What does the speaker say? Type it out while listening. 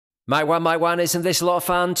My one, isn't this a lot of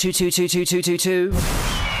fun? 2222222.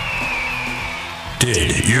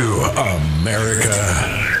 Did you, America?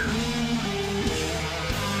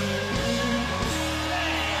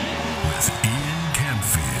 With Ian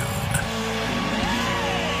Canfield.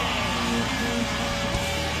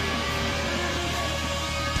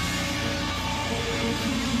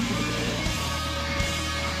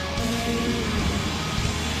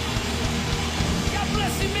 God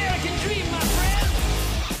bless the American dream, my friend.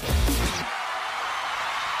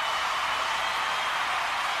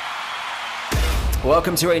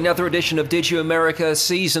 Welcome to another edition of Did You America,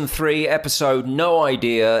 Season 3, Episode No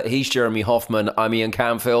Idea. He's Jeremy Hoffman. I'm Ian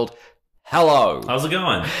Canfield. Hello. How's it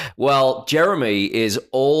going? Well, Jeremy is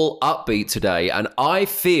all upbeat today, and I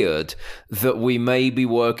feared that we may be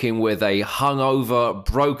working with a hungover,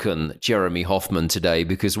 broken Jeremy Hoffman today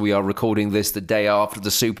because we are recording this the day after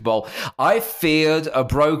the Super Bowl. I feared a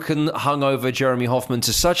broken, hungover Jeremy Hoffman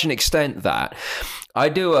to such an extent that I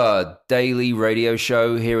do a daily radio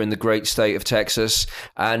show here in the great state of Texas,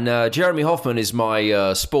 and Jeremy Hoffman is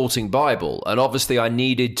my sporting Bible. And obviously, I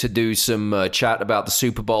needed to do some chat about the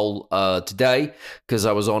Super Bowl today because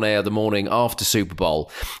I was on air the morning after Super Bowl.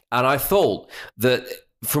 And I thought that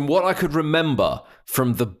from what I could remember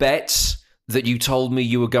from the bets that you told me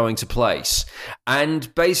you were going to place,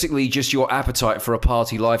 and basically just your appetite for a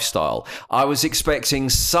party lifestyle, I was expecting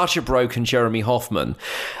such a broken Jeremy Hoffman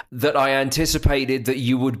that I anticipated that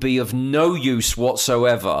you would be of no use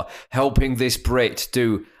whatsoever helping this Brit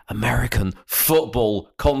do American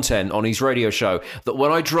football content on his radio show, that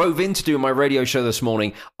when I drove in to do my radio show this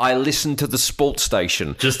morning, I listened to the sports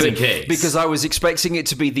station. Just in case. Because I was expecting it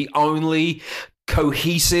to be the only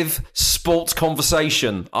cohesive sports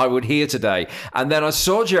conversation I would hear today. And then I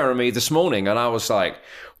saw Jeremy this morning and I was like,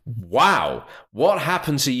 wow, what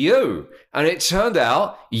happened to you? And it turned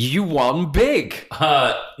out you won big.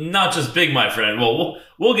 Not just big, my friend. Well,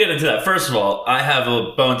 we'll get into that. First of all, I have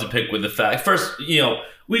a bone to pick with the fact. First,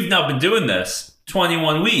 we've now been doing this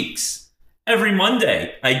 21 weeks. Every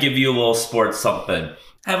Monday, I give you a little sports something.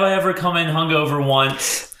 Have I ever come in hungover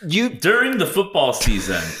once? During the football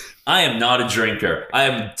season, I am not a drinker. I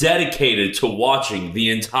am dedicated to watching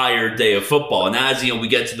the entire day of football. And as we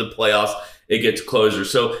get to the playoffs, it gets closer.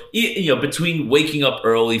 So, between waking up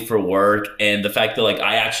early for work and the fact that,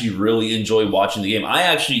 I actually really enjoy watching the game, I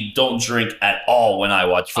actually don't drink at all when I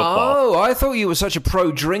watch football. Oh, I thought you were such a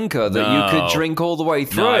pro drinker that you could drink all the way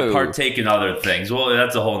through. No, I partake in other things. Well,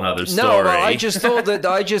 that's a whole nother story. No, I just thought that,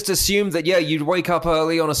 I just assumed that, you'd wake up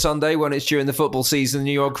early on a Sunday when it's during the football season and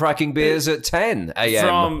you're cracking beers at 10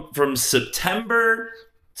 a.m. From September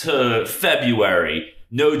to February,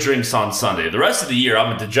 no drinks on Sunday. The rest of the year,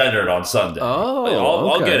 I'm a degenerate on Sunday. Oh,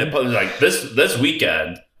 I'll get it. This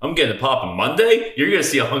weekend, I'm getting it popping. Monday, you're going to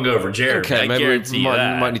see a hungover Jeremy. Okay, maybe we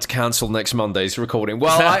might need to cancel next Monday's recording.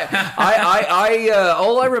 Well, I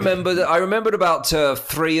remembered about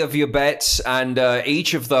 3 of your bets, and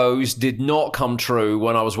each of those did not come true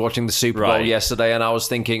when I was watching the Super Bowl yesterday, and I was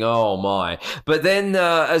thinking, oh my. But then,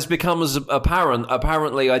 as becomes apparent,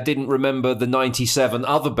 apparently I didn't remember the 97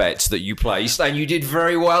 other bets that you placed, and you did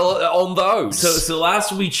very well on those. So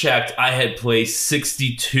last we checked, I had placed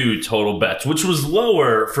 62 total bets, which was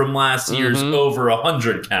lower from last year's over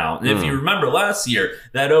 100 count. And if you remember last year,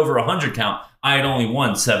 that over 100 count, I had only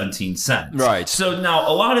won 17 cents. Right. So now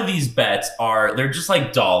a lot of these bets they're just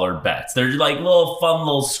like dollar bets. They're like fun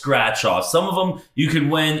little scratch offs. Some of them you can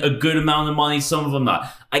win a good amount of money, some of them not.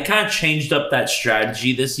 I kind of changed up that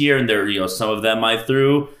strategy this year, and some of them I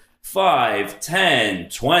threw 5, 10,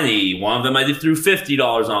 20. One of them I threw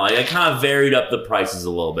 $50 on. I kind of varied up the prices a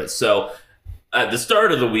little bit. So at the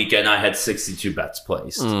start of the weekend, I had 62 bets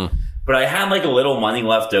placed. But I had a little money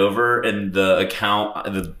left over in the account,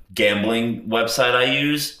 the gambling website I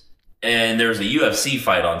use, and there's a UFC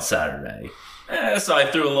fight on Saturday. So I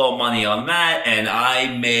threw a little money on that, and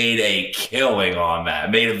I made a killing on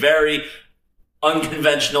that. Made a very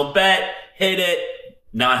unconventional bet, hit it,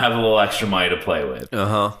 not have a little extra money to play with.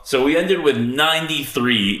 So we ended with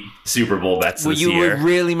 93 Super Bowl bets this year. You were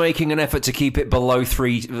really making an effort to keep it below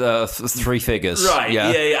three figures. Right. Yeah.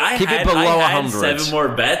 I had 100. 7 more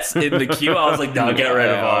bets in the queue. I was like, no, get rid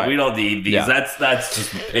of them. Right. We don't need these. Yeah. That's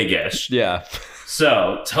just piggish. Yeah.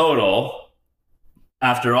 So total,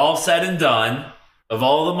 after all said and done, of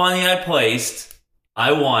all the money I placed,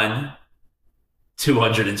 I won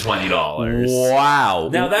 $220. Wow.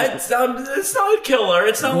 Now that's it's not a killer.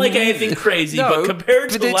 It's not like anything crazy, but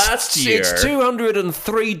compared to last year, it's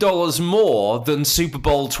 $203 more than Super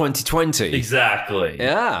Bowl 2020. Exactly.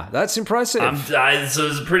 Yeah, that's impressive. So it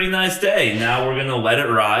was a pretty nice day. Now we're gonna let it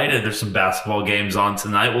ride, and there's some basketball games on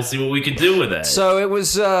tonight. We'll see what we can do with it. So it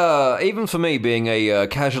was, even for me being a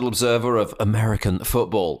casual observer of American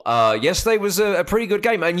football, yesterday was a pretty good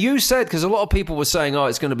game. And you said, because a lot of people were saying,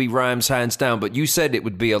 it's going to be Rams hands down, but you said it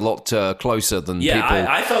would be a lot closer than people.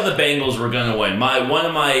 I thought the Bengals were going to win. One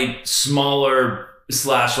of my smaller /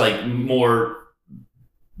 like more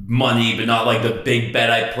money, but not like the big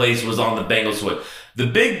bet I placed was on the Bengals to win. The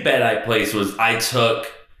big bet I placed was I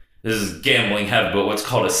took, this is gambling heavy, but what's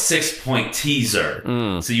called a 6-point teaser.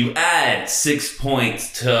 So you add 6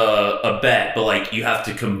 points to a bet, but like you have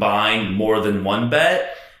to combine more than one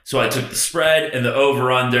bet. So I took the spread and the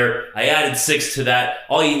over-under. I added 6 to that.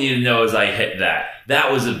 All you need to know is I hit that.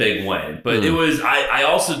 That was a big win. But it was, I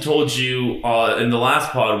also told you in the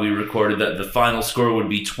last pod we recorded that the final score would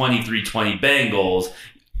be 23-20 Bengals.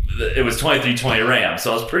 It was 23-20 Rams,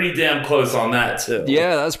 so I was pretty damn close on that too.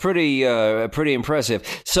 Yeah, that's pretty impressive.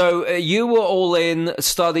 So you were all in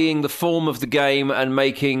studying the form of the game and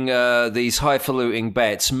making these highfalutin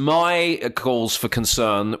bets. My cause for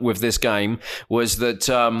concern with this game was that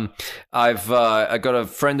I got a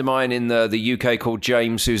friend of mine in the UK called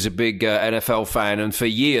James, who's a big NFL fan, and for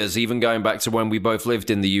years, even going back to when we both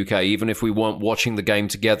lived in the UK, even if we weren't watching the game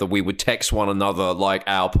together, we would text one another like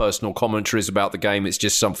our personal commentaries about the game. It's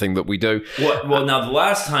just something that we do. Well, now the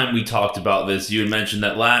last time we talked about this, you had mentioned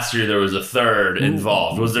that last year there was a third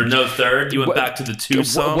involved. Was there no third? You went back to the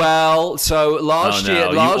twosome? Well, so last year,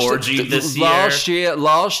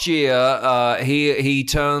 he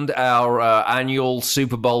turned our annual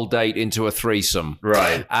Super Bowl date into a threesome.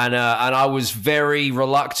 Right. And I was very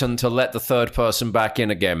reluctant to let the third person back in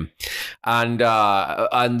again. And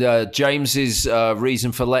James's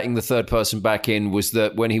reason for letting the third person back in was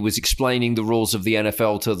that when he was explaining the rules of the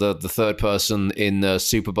NFL to the third person in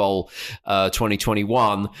Super Bowl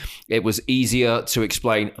 2021, it was easier to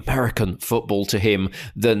explain American football to him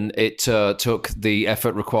than it took the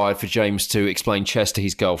effort required for James to explain chess to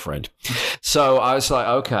his girlfriend. So I was like,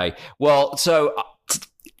 okay, well, so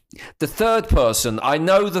the third person, I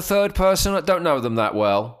know the third person, I don't know them that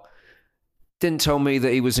well. Didn't tell me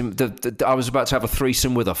that he was I was about to have a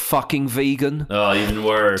threesome with a fucking vegan. Oh, even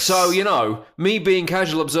worse. So, me being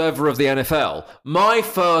casual observer of the NFL, my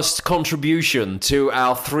first contribution to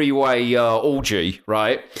our three-way orgy,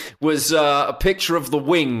 right, was a picture of the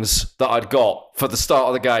wings that I'd got for the start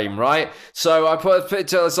of the game, right? So I put a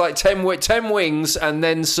picture, it's like 10 wings and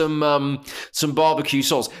then some barbecue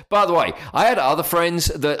sauce. By the way, I had other friends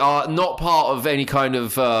that are not part of any kind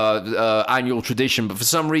of annual tradition, but for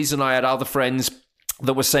some reason I had other friends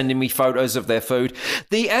that were sending me photos of their food.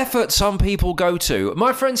 The effort some people go to.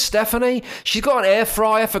 My friend Stephanie, she's got an air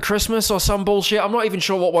fryer for Christmas or some bullshit. I'm not even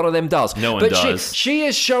sure what one of them does. No one does. She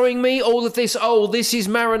is showing me all of this. Oh, this is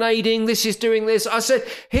marinating. This is doing this. I said,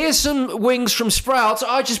 here's some wings from Sprouts.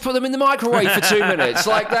 I just put them in the microwave for 2 minutes.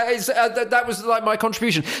 Like that is that was like my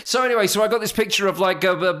contribution. So anyway, so I got this picture of like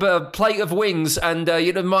a plate of wings, and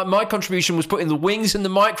my contribution was putting the wings in the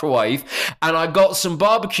microwave, and I got some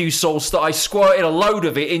barbecue sauce that I squirted a load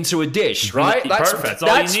of it into a dish, right? Perfect. That's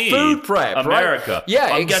all you need. Food prep, America. Right? Yeah.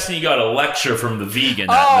 I'm guessing you got a lecture from the vegan.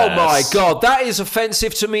 My God, that is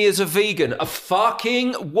offensive to me as a vegan. A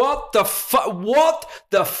fucking what the fuck?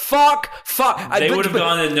 They would have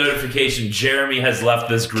gotten a notification. Jeremy has left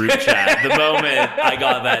this group chat the moment I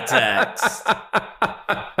got that text.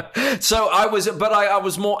 So I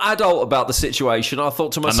was more adult about the situation. I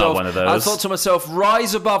thought to myself, I'm not one of those.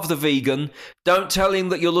 Rise above the vegan. Don't tell him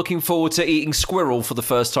that you're looking forward to eating squirrel for the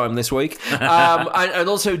first time this week. And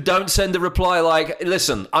also don't send a reply like,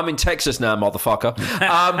 listen, I'm in Texas now, motherfucker.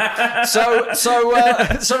 So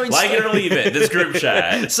instead, like it or leave it, this group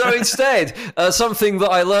chat. So instead, something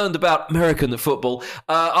that I learned about American football,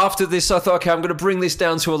 after this, I thought, okay, I'm going to bring this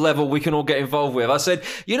down to a level we can all get involved with. I said,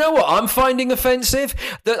 you know what I'm finding offensive?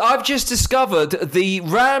 That I've just discovered the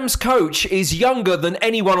Rams coach is younger than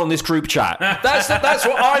anyone on this group chat. That's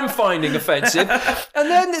what I'm finding offensive. And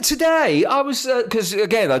then today, I was, because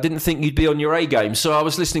again, I didn't think you'd be on your A game, so I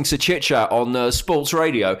was listening to Chit Chat on sports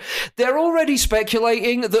radio. They're already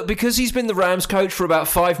speculating that because he's been the Rams coach for about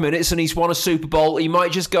 5 minutes and he's won a Super Bowl, he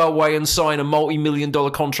might just go away and sign a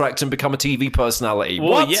multi-million-dollar contract and become a TV personality. Well,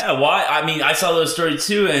 what? Yeah, why? I mean, I saw those stories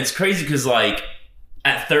too, and it's crazy because, like,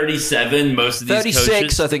 at 37, most of these 36,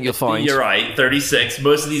 coaches... I think you'll find. You're right, 36.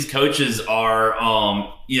 Most of these coaches are,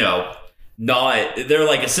 they're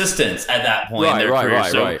like assistants at that point in their career.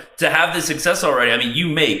 So to have the success already, I mean, you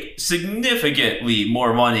make significantly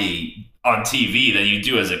more money on TV than you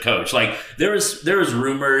do as a coach. Like there was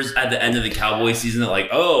rumors at the end of the Cowboys season that like,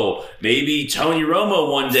 oh, maybe Tony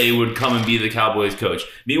Romo one day would come and be the Cowboys coach.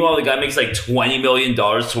 Meanwhile, the guy makes like $20 million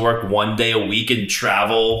to work one day a week and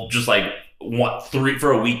travel just like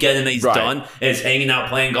for a weekend, and then he's done and is hanging out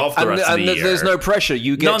playing golf the rest of the year. There's no pressure.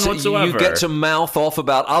 You get None whatsoever. You get to mouth off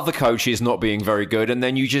about other coaches not being very good, and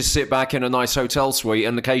then you just sit back in a nice hotel suite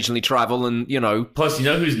and occasionally travel and, Plus, you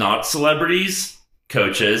know who's not celebrities?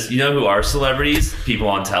 Coaches. You know who are celebrities? People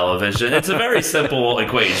on television. It's a very simple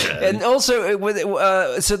equation. And also,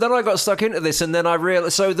 so then I got stuck into this, and then I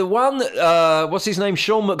realized. So the one, what's his name?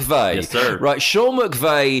 Sean McVay. Yes, sir. Right, Sean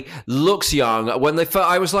McVay looks young. When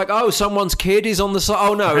I was like, oh, someone's kid is on the side.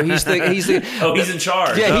 Oh no, he's the. Oh, he's in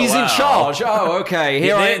charge. Yeah, he's in charge. Oh, okay.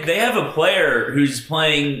 They have a player who's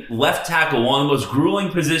playing left tackle, one of the most grueling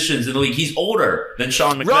positions in the league. He's older than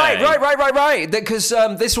Sean McVay. Right. Because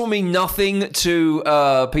this will mean nothing to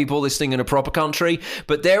people listening in a proper country,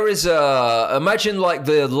 but there is imagine like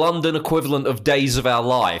the London equivalent of Days of Our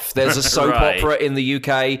Life. There's a soap opera in the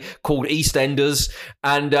UK called EastEnders,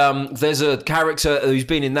 and there's a character who's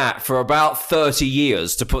been in that for about 30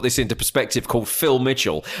 years, to put this into perspective, called Phil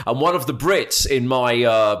Mitchell, and one of the Brits in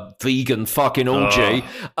my vegan fucking orgy.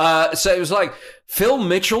 So it was like, Phil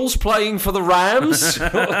Mitchell's playing for the Rams,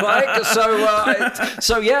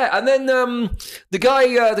 so yeah, and then the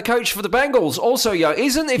guy, the coach for the Bengals, also young,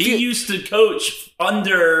 isn't? He used to coach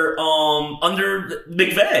under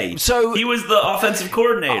McVay, so he was the offensive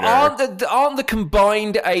coordinator. Aren't the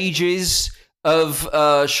combined ages of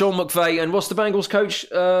Sean McVay and what's the Bengals coach?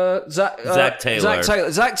 Zach Taylor.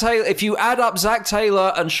 Zach Taylor. If you add up Zach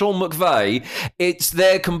Taylor and Sean McVay, it's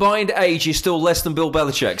their combined age is still less than Bill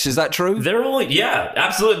Belichick's. Is that true?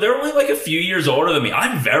 Absolutely. They're only like a few years older than me.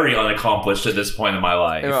 I'm very unaccomplished at this point in my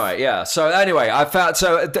life. Right. Yeah. So anyway, I found.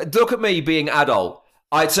 So look at me being adult.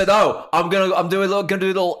 I said, I'm gonna do a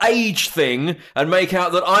little age thing and make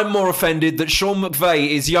out that I'm more offended that Sean McVay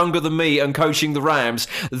is younger than me and coaching the Rams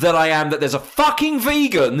than I am that there's a fucking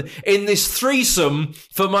vegan in this threesome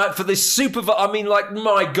for this super. I mean, like,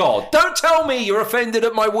 my God! Don't tell me you're offended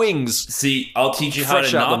at my wings. See, I'll teach you how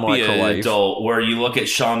to not be an adult. Where you look at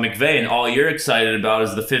Sean McVay and all you're excited about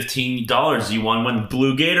is the $15 you won when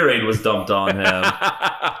blue Gatorade was dumped on him.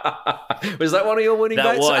 Was that one of your winning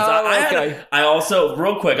bets? That was. Okay. I also.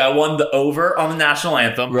 Real quick, I won the over on the national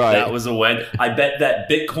anthem. Right. That was a win. I bet that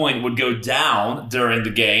Bitcoin would go down during the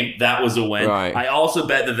game. That was a win. Right. I also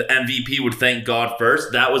bet that the MVP would thank God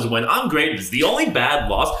first. That was a win. I'm great at this. The only bad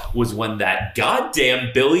loss was when that goddamn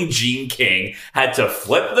Billie Jean King had to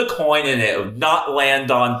flip the coin and it would not land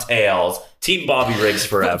on tails. Team Bobby Riggs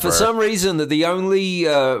forever. For some reason, the only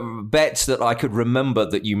bets that I could remember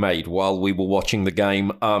that you made while we were watching the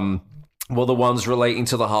game were the ones relating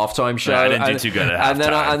to the halftime show. I didn't do too good at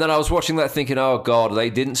halftime. And then I was watching that thinking, oh, God, they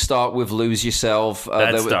didn't start with Lose Yourself.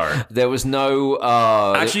 There was no...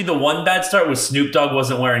 Actually, the one bad start was Snoop Dogg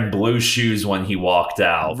wasn't wearing blue shoes when he walked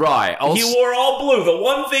out. Right. He wore all blue. The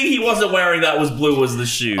one thing he wasn't wearing that was blue was the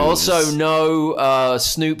shoes. Also, no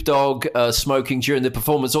Snoop Dogg smoking during the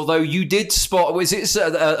performance, although you did spot... Was it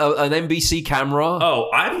an NBC camera? Oh,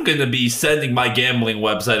 I'm going to be sending my gambling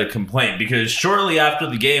website a complaint because shortly after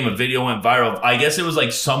the game, a video went viral. I guess it was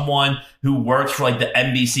like someone who works for like the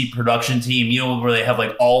NBC production team, where they have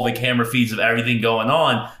like all the camera feeds of everything going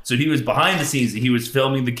on. So he was behind the scenes. He was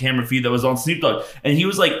filming the camera feed that was on Snoop Dogg. And he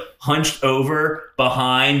was like hunched over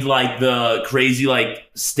behind like the crazy like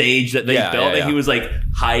stage that they built. And he was like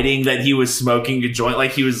hiding that he was smoking a joint.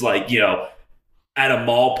 Like he was like, at a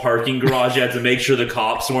mall parking garage, you had to make sure the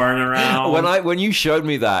cops weren't around. When you showed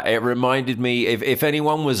me that, it reminded me, if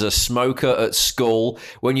anyone was a smoker at school,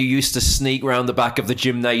 when you used to sneak around the back of the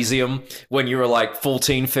gymnasium when you were like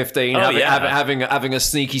 14, 15, having a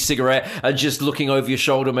sneaky cigarette and just looking over your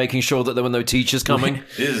shoulder, making sure that there were no teachers coming.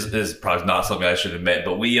 This is probably not something I should admit,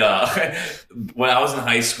 but we, when I was in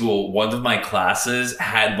high school, one of my classes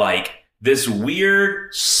had like this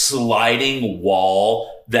weird sliding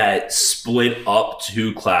wall that split up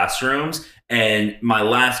two classrooms. And my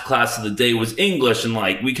last class of the day was English, and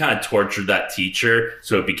like we kind of tortured that teacher,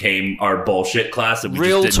 so it became our bullshit class. That we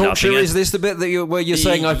Real just did torture? Is this the bit that where you're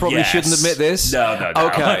saying I probably shouldn't admit this? No.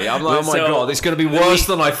 Okay, I'm like, oh my God, it's going to be worse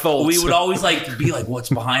than I thought. We would always like be like, what's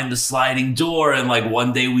behind the sliding door? And like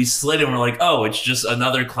one day we slid and we're like, oh, it's just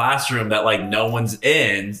another classroom that like no one's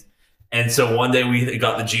in. And so one day we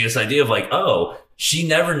got the genius idea of like, oh, she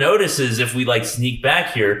never notices if we like sneak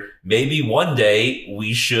back here. Maybe one day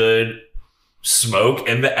we should smoke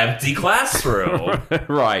in the empty classroom.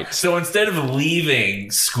 Right. So instead of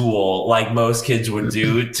leaving school like most kids would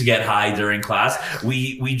do to get high during class,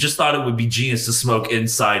 we just thought it would be genius to smoke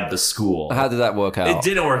inside the school. How did that work out? It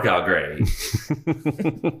didn't work out great.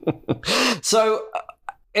 So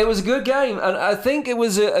it was a good game, and I think it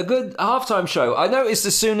was a good halftime show. I noticed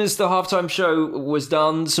as soon as the halftime show was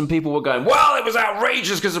done, some people were going, well, it was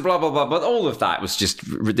outrageous because of blah, blah, blah, but all of that was just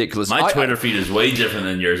ridiculous. My Twitter feed is way different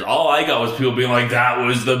than yours. All I got was people being like, that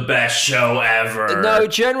was the best show ever. No,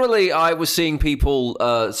 generally, I was seeing people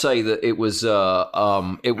say that it was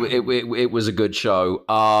it was a good show.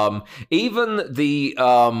 Even the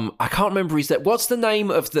I can't remember what's the name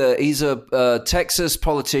of he's a Texas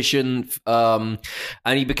politician,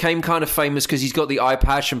 and he became kind of famous because he's got the eye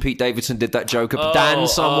patch, and Pete Davidson did that joke of Dan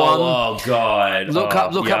someone. Oh God! Look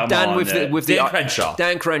up Dan with the Dan Crenshaw.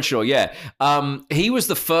 Dan Crenshaw, yeah. He was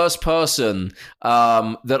the first person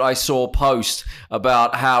that I saw post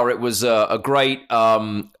about how it was a great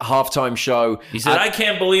halftime show. He said, "I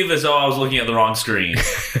can't believe this. Oh, I was looking at the wrong screen."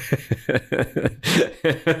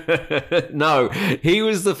 No, he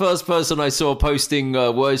was the first person I saw posting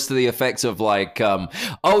words to the effect of like,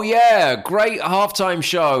 "Oh yeah, great halftime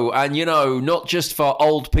show, and not just for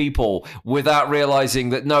old people," without realizing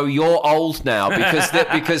that no, you're old now because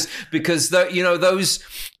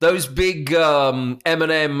those big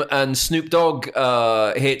Eminem and Snoop Dogg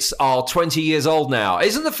hits are 20 years old now.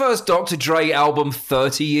 Isn't the first Dr. Dre album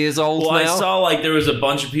 30 years old now? I saw like there was a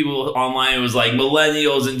bunch of people online. It was like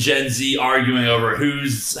millennials and Gen Z arguing over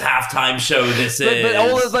whose halftime show this is. But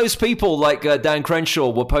all of those people, like Dan Crenshaw,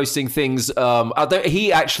 were posting things.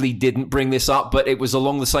 He actually didn't bring this up, but it was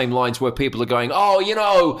along the same lines where people are going,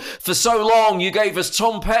 "Oh, for so long you gave us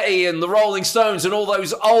Tom Petty and the Rolling Stones and all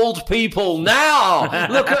those old people. Now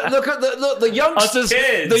look at the youngsters.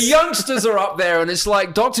 The youngsters are up there, and it's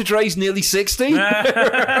like Dr. Dre's nearly 60.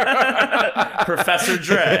 Professor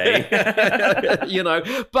Dre.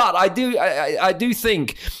 But I do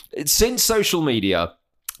think since social media,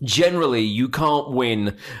 generally you can't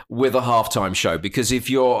win with a halftime show, because if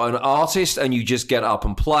you're an artist and you just get up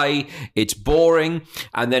and play, it's boring.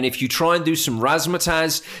 And then if you try and do some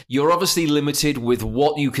razzmatazz, you're obviously limited with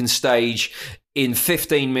what you can stage in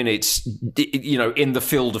 15 minutes, in the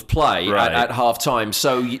field of play at halftime.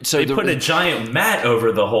 So they put a giant mat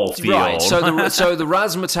over the whole field. Right. So the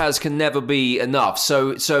razzmatazz can never be enough.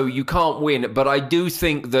 So you can't win. But I do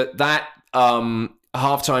think that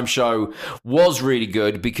halftime show was really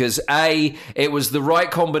good because it was the right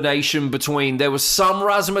combination between, there was some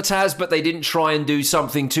razzmatazz, but they didn't try and do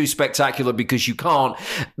something too spectacular because you can't.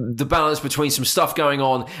 The balance between some stuff going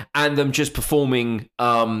on and them just performing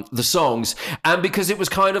the songs, and because it was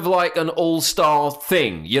kind of like an all-star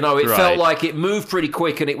thing, it felt like it moved pretty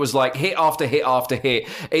quick, and it was like hit after hit after hit.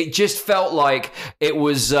 It just felt like it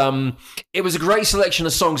was a great selection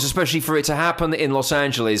of songs, especially for it to happen in Los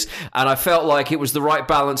Angeles, and I felt like it was the right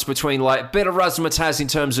balance between like a bit of razzmatazz in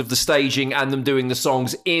terms of the staging and them doing the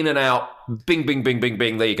songs in and out. Bing, bing, bing, bing,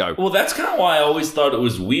 bing. There you go. Well, that's kind of why I always thought it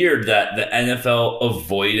was weird that the NFL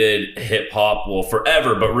avoided hip hop,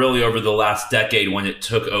 forever, but really over the last decade when it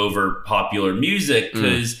took over popular music,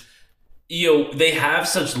 because they have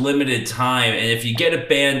such limited time, and if you get a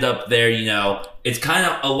band up there, it's kind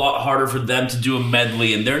of a lot harder for them to do a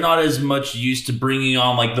medley, and they're not as much used to bringing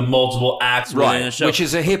on like the multiple acts within a show, which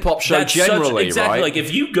is a hip hop show generally, exactly. Right? Like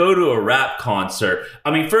if you go to a rap concert,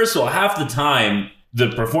 I mean, first of all, half the time the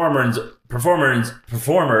performers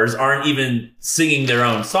aren't even singing their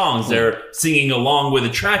own songs. They're singing along with a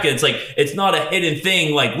track, and it's not a hidden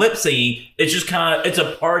thing like lip singing. It's just it's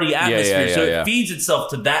a party atmosphere. It feeds itself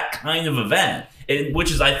to that kind of event, which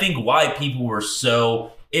is I think why people were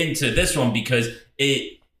so into this one, because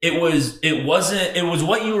it was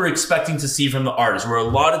what you were expecting to see from the artist, where a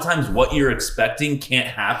lot of times what you're expecting can't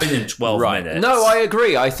happen in 12 minutes. No, I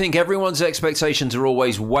agree. I think everyone's expectations are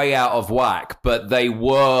always way out of whack, but they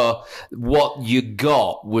were, what you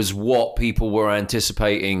got was what people were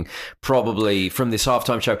anticipating probably from this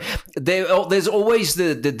halftime show. There's always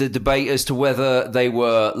the debate as to whether they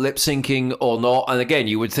were lip syncing or not. And again,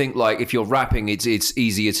 you would think like if you're rapping, it's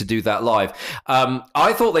easier to do that live.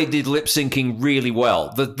 I thought they did lip syncing really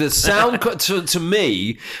well. The sound to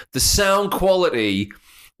me, the sound quality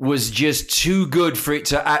was just too good for it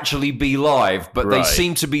to actually be live, but they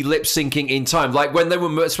seem to be lip syncing in time. Like when they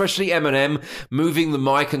were, especially Eminem, moving the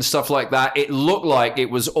mic and stuff like that, it looked like it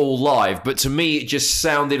was all live, but to me, it just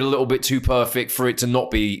sounded a little bit too perfect for it to not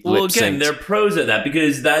be lip synced. Well, again, they're pros at that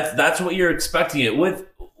because that's what you're expecting it with.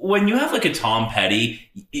 When you have like a Tom Petty,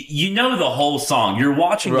 you know the whole song. You're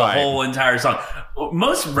watching the whole entire song.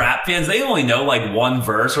 most rap fans, they only know like one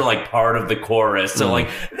verse or like part of the chorus. So like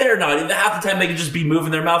they're not, half the time they can just be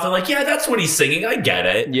moving their mouth and like, yeah, that's what he's singing. I get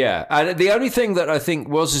it. Yeah, and the only thing that I think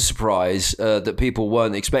was a surprise that people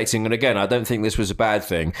weren't expecting, and again, I don't think this was a bad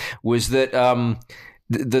thing, was that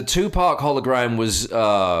the Tupac hologram was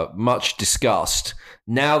much discussed.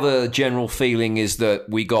 Now the general feeling is that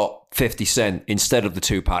we got 50 Cent instead of the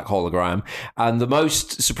Tupac hologram. And the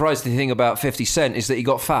most surprising thing about 50 Cent is that he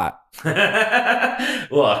got fat.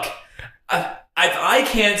 Look, I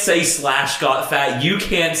can't say Slash got fat. You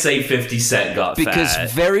can't say 50 Cent got fat.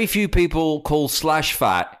 Because very few people call Slash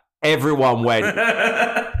fat. Everyone went.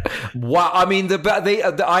 Wow! I mean,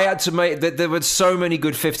 I had to make. There were so many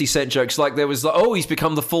good 50 Cent jokes. Like there was, he's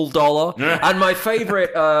become the full dollar. And my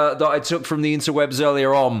favorite that I took from the interwebs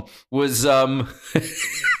earlier on was,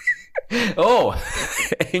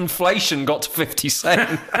 inflation got to 50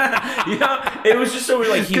 Cent. It was just so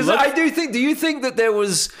weird. Like because I do think. Do you think that there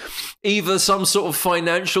was either some sort of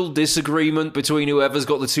financial disagreement between whoever's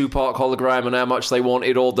got the Tupac hologram and how much they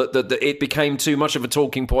wanted, or that it became too much of a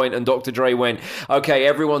talking point and Dr. Dre went, okay,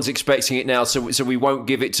 everyone's expecting it now, so we won't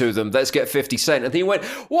give it to them. Let's get 50 Cent. And he went,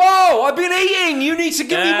 whoa, I've been eating. You need to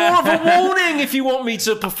give me more of a warning if you want me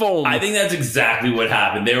to perform. I think that's exactly what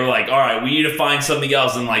happened. They were like, all right, we need to find something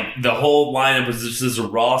else. And like the whole lineup was just this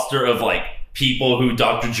roster of like people who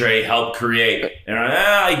Dr. Dre helped create. And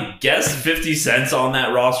I guess 50 Cent's on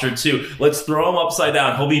that roster too. Let's throw him upside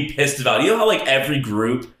down. He'll be pissed about it. You know how like every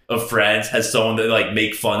group of friends has someone that like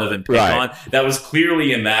make fun of and pick on? That was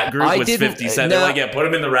clearly in that group was 50 Cent. They're like, yeah, put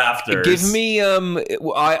him in the rafters. Give me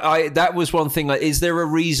that was one thing. Like, is there a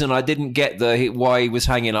reason I didn't get why he was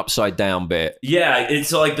hanging upside down bit? Yeah,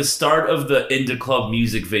 it's like the start of the Into Club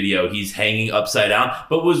music video, he's hanging upside down.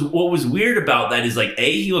 But what was weird about that is like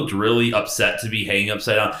A, he looked really upset to be hanging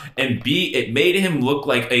upside down, and B, it made him look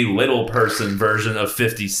like a little person version of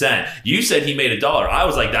 50 Cent. You said he made $1. I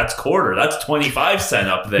was like, that's quarter, that's 25 cent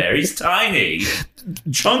up there. He's tiny,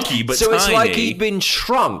 chunky, but so tiny. It's like he'd been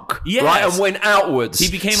shrunk, right, and went outwards. He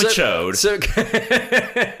became a chode. So,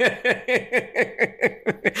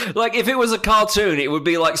 like if it was a cartoon, it would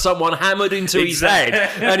be like someone hammered into his head,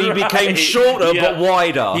 and he became shorter but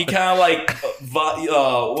wider. He kind of like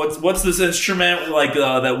what's this instrument like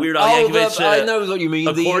that Weird Al Yankovic? I know what you mean.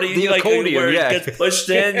 Accordion, the accordion, where yeah. it gets pushed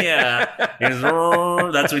in, yeah.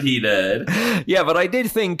 That's what he did. Yeah, but I did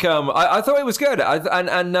think I thought it was good,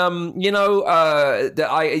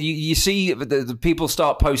 you see the people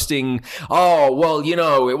start posting, oh well,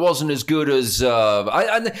 it wasn't as good as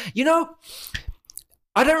I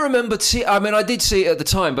don't remember. I did see it at the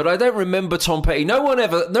time, but I don't remember Tom Petty. No one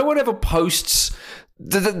ever posts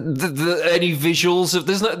any visuals of.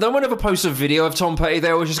 There's no one ever posts a video of Tom Petty. They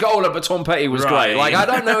always just go, oh no, but Tom Petty was great. Like I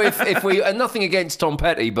don't know if we, and nothing against Tom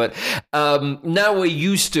Petty, but now we're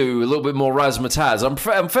used to a little bit more razzmatazz.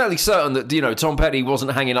 I'm fairly certain that Tom Petty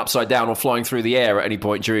wasn't hanging upside down or flying through the air at any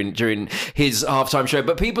point during his halftime show.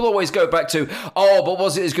 But people always go back to, oh, but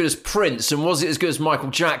was it as good as Prince, and was it as good as Michael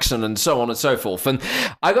Jackson, and so on and so forth. And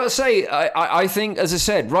I got to say, I think, as I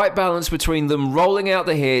said, right balance between them rolling out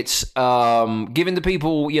the hits, giving the people,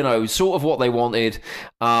 sort of what they wanted,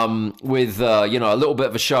 with a little bit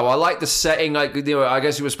of a show. I like the setting. I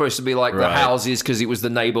guess it was supposed to be like the houses because it was the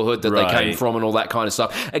neighborhood that they came from and all that kind of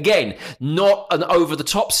stuff. Again, not an over the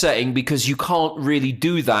top setting because you can't really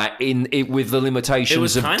do that with the limitations. It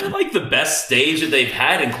was kind of like the best stage that they've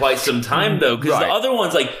had in quite some time, though, because the other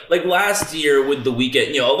ones, like last year with The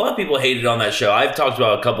Weeknd, a lot of people hated on that show. I've talked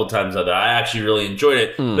about it a couple times that I actually really enjoyed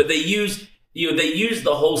it, but they used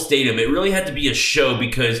the whole stadium. It really had to be a show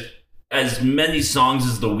because as many songs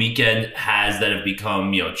as The Weeknd has that have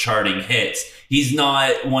become, charting hits, he's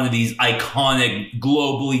not one of these iconic,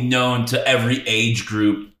 globally known to every age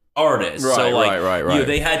group artists. Right.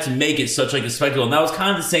 They had to make it such like a spectacle. And that was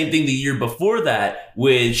kind of the same thing the year before that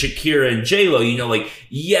with Shakira and J-Lo.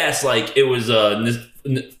 Yes, it was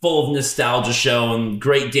full of nostalgia show and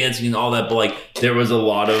great dancing and all that, but there was a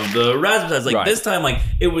lot of the razzmatazz. This time,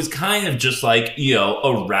 it was kind of just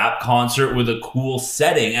a rap concert with a cool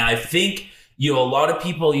setting. And I think a lot of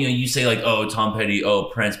people, you say oh, Tom Petty, oh,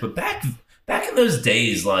 Prince, but back in those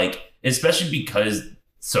days, especially because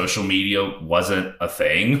social media wasn't a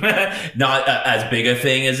thing, not as big a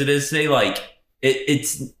thing as it is today,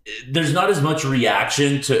 there's not as much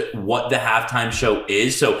reaction to what the halftime show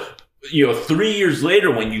is. So 3 years later,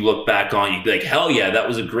 when you look back on, you'd be like, hell yeah, that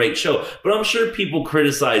was a great show. But I'm sure people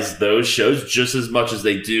criticize those shows just as much as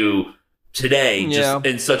they do today, just Yeah.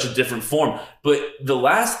 in such a different form. But the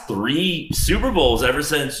last 3 Super Bowls, ever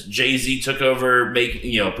since Jay-Z took over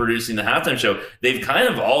producing the halftime show, they've kind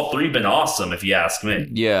of all 3 been awesome, if you ask me.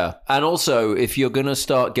 Yeah. And also, if you're going to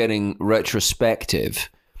start getting retrospective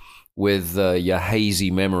with your hazy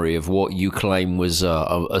memory of what you claim was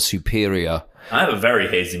a superior I have a very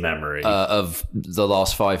hazy memory. of the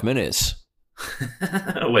last 5 minutes.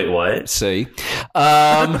 Wait, what? See?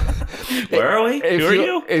 Where are we? Who are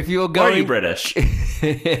you? If you're Why are going... you British?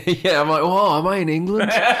 Yeah, I'm like, whoa, am I in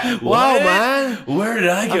England? Wow, What? man. Where did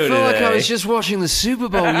I go I feel today? like I was just watching the Super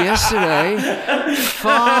Bowl yesterday.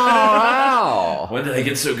 Far out. When did I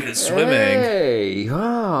get so good at swimming? Hey,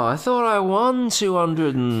 I thought I won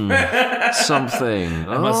 200 and something.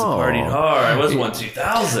 I must have partied hard. I was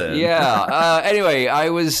 2000. Yeah. Anyway, I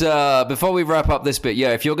was before we wrap up this bit. Yeah,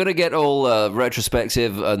 if you're going to get all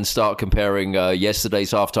retrospective and start comparing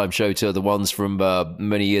yesterday's halftime show to the ones from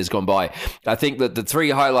many years gone by, I think that the 3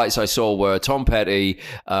 highlights I saw were Tom Petty,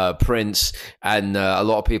 Prince, and a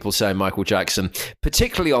lot of people saying Michael Jackson,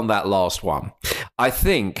 particularly on that last one. I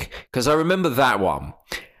think because I remember that one.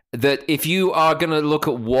 That if you are going to look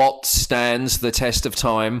at what stands the test of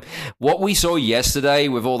time, what we saw yesterday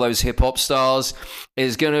with all those hip hop stars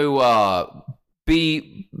is going to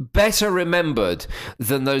be better remembered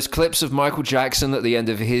than those clips of Michael Jackson at the end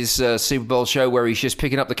of his Super Bowl show where he's just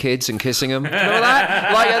picking up the kids and kissing them. Remember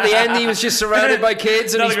that? Like at the end, he was just surrounded by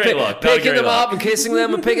kids and Not a he's great look. Not a picking great them look. up and kissing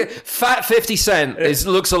them and picking. Fat 50 Cent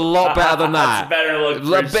looks a lot better than that. It's a better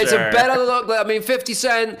look for It's sure. a better look. I mean, 50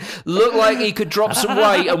 Cent looked like he could drop some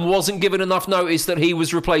weight and wasn't given enough notice that he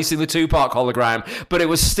was replacing the Tupac hologram. But it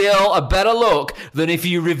was still a better look than if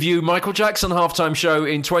you review Michael Jackson halftime show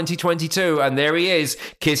in 2022. And there he is,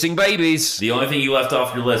 kissing babies. The only thing you left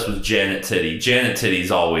off your list was Janet Titty. Janet Titty's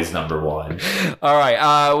always number 1. All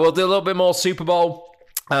right, we'll do a little bit more Super Bowl.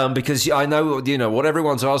 Because I know, what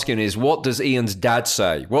everyone's asking is, what does Ian's dad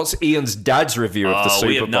say? What's Ian's dad's review of the Super Bowl?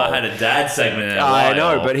 We have not had a dad segment in a while. I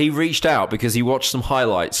know, but he reached out because he watched some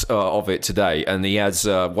highlights of it today, and he has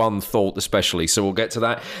one thought especially, so we'll get to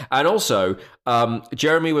that. And also,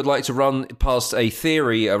 Jeremy would like to run a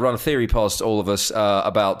theory past all of us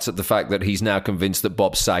about the fact that he's now convinced that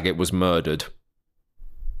Bob Saget was murdered.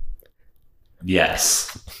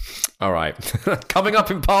 Yes. All right. Coming up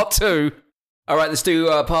in part 2. All right, let's do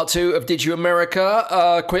part 2 of Did You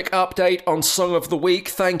America? Quick update on Song of the Week.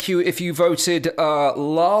 Thank you if you voted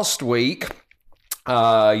last week.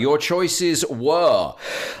 Your choices were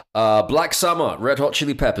Black Summer, Red Hot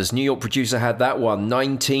Chili Peppers. New York Producer had that one,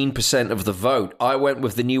 19% of the vote. I went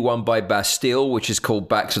with the new one by Bastille, which is called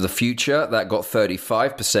Back to the Future. That got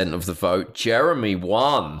 35% of the vote. Jeremy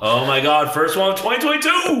won. Oh my God, first one of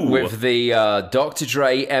 2022! With the Dr.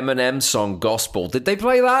 Dre Eminem song Gospel. Did they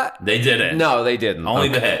play that? They didn't. No, they didn't. Only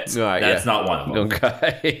Okay. the hits. Right, That's yeah. not one of them.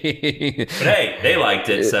 Okay. But hey, they liked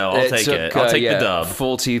it, so I'll take it. I'll take the dub.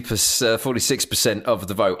 46% of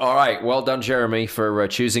the vote. All right, well done, Jeremy, for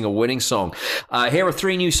choosing a winning song. Here are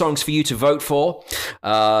 3 new songs for you to vote for.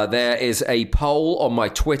 There is a poll on my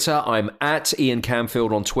Twitter. I'm at Ian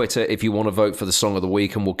Camfield on Twitter if you want to vote for the Song of the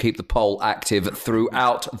Week, and we'll keep the poll active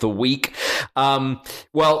throughout the week.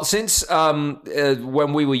 Well, since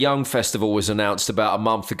When We Were Young Festival was announced about a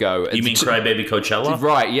month ago. You mean Crybaby Coachella?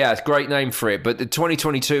 Right, yeah, it's a great name for it. But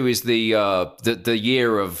 2022 is the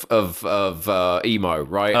year of emo,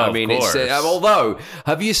 right? Of I mean, course. it's although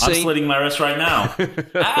have you I'm seen? slitting my wrist right now.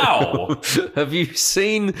 Ow! Have you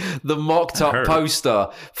seen the mocked up heard. poster?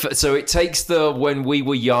 So it takes the When We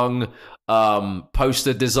Were Young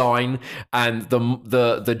poster design, and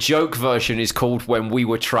the joke version is called When We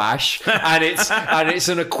Were Trash, and it's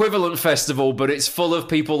an equivalent festival, but it's full of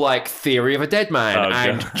people like Theory of a Dead Man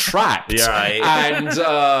and Trapped, Yeah, right. and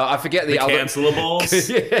I forget the other Cancellables?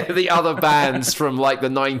 yeah, the other bands from like the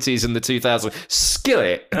 90s and the 2000s.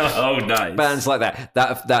 Skillet. Oh, nice. Bands like that.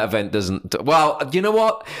 That event doesn't. Well, you know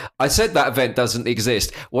what? I said that event doesn't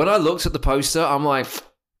exist. When I looked at the poster, I'm like,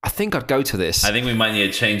 I think I'd go to this. I think we might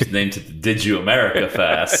need to change the name to the Did You America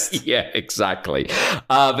Fest. Yeah, exactly.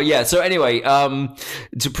 But yeah, so anyway,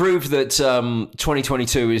 to prove that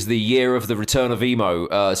 2022 is the year of the return of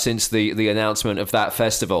emo since the announcement of that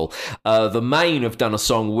festival, the Maine have done a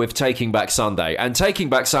song with Taking Back Sunday. And Taking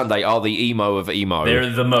Back Sunday are the emo of emo. They're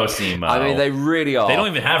the most emo. I mean, they really are. They don't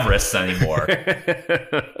even have wrists anymore.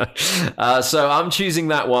 So I'm choosing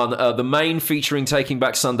that one. The Maine featuring Taking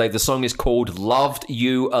Back Sunday. The song is called Loved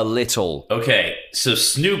You a Little. Okay, so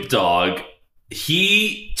Snoop Dogg,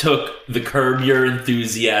 he took the Curb Your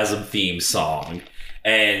Enthusiasm theme song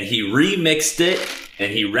and he remixed it and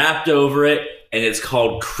he rapped over it, and it's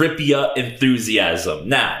called Crip Ya Enthusiasm.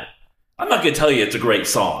 Now, I'm not going to tell you it's a great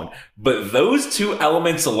song, but those two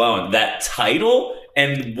elements alone, that title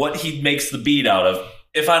and what he makes the beat out of,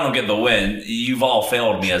 if I don't get the win, you've all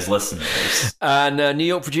failed me as listeners. And New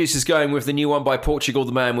York producers going with the new one by Portugal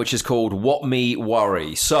the Man, which is called What Me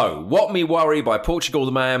Worry. So, What Me Worry by Portugal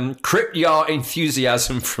the Man, Crip Ya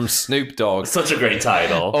Enthusiasm from Snoop Dogg. Such a great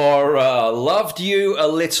title. Or Loved You a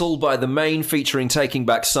Little by The Main featuring Taking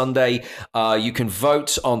Back Sunday. You can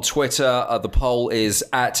vote on Twitter. The poll is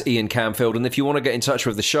at Ian Camfield. And if you want to get in touch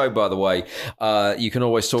with the show, by the way, you can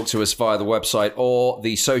always talk to us via the website or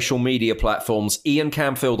the social media platforms. Ian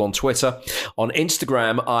Camfield on Twitter. On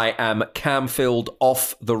Instagram, I am Camfield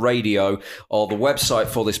Off the Radio, or the website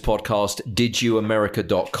for this podcast,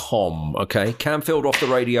 didyouamerica.com. Okay, Camfield Off the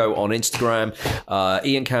Radio on Instagram,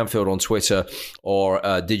 Ian Camfield on Twitter, or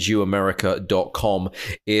didyouamerica.com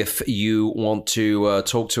if you want to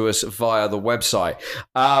talk to us via the website.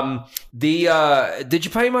 Did you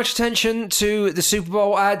pay much attention to the Super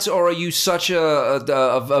Bowl ads, or are you such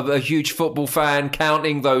a huge football fan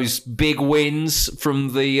counting those big wins from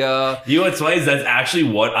the You know what's funny is that's actually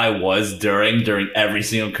what I was during every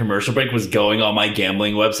single commercial break, was going on my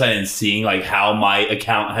gambling website and seeing like how my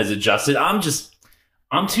account has adjusted.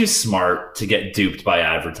 I'm too smart to get duped by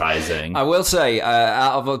advertising. I will say,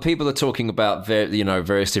 out of people are talking about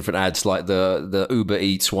various different ads, like the Uber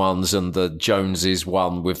Eats ones and the Joneses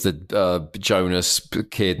one with the Jonas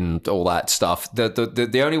kid and all that stuff.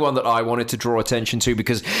 The only one that I wanted to draw attention to,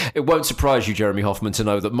 because it won't surprise you, Jeremy Hoffman, to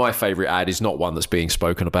know that my favorite ad is not one that's being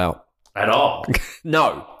spoken about At all.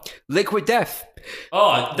 No, Liquid Death.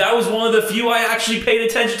 Oh, that was one of the few I actually paid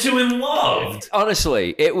attention to and loved.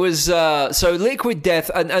 Honestly, it was so Liquid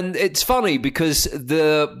Death, and it's funny because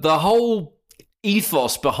the whole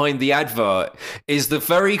ethos behind the advert is the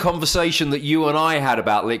very conversation that you and I had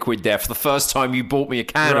about Liquid Death the first time you bought me a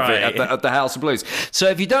can of it at the House of Blues. So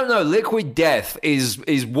if you don't know, Liquid Death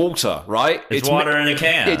is water, right? It's water in a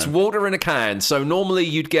can. It's water in a can. So normally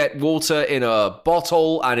you'd get water in a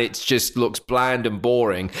bottle and it just looks bland and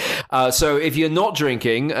boring. So if you're not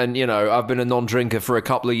drinking, and I've been a non-drinker for a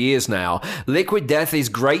couple of years now, Liquid Death is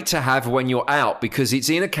great to have when you're out because it's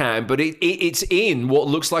in a can, but it's in what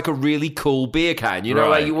looks like a really cool beer can.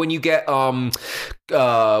 Right. Like when you get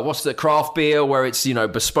what's the craft beer where it's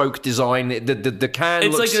bespoke design, the can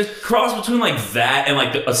it's looks like a cross between like that and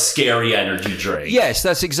like a scary energy drink. Yes,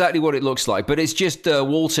 that's exactly what it looks like, but it's just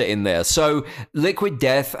water in there. So Liquid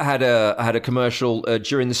Death had a commercial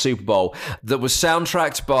during the Super Bowl that was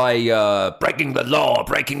soundtracked by Breaking the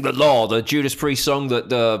Law, the Judas Priest song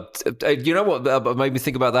that you know what made me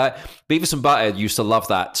think about that? Beavis and Butthead used to love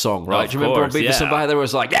that song, right? Of Do you remember course, Beavis and Butthead? They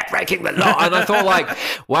was like, yeah, Breaking the Law. And I thought like,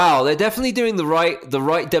 wow, they're definitely doing the right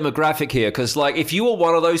demographic here, because like if you were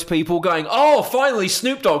one of those people going, oh, finally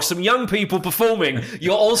Snoop Dogg, some young people performing,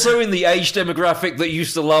 you're also in the age demographic that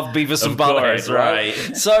used to love Beavis and Butthead, right?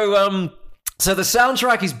 So the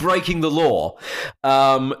soundtrack is Breaking the Law,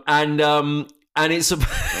 and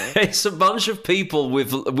it's a bunch of people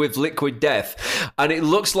with Liquid Death, and it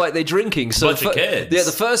looks like they're drinking. So bunch of kids. Yeah,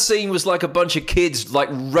 the first scene was like a bunch of kids like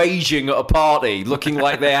raging at a party, looking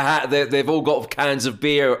like they've all got cans of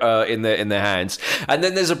beer in their hands. And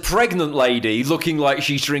then there's a pregnant lady looking like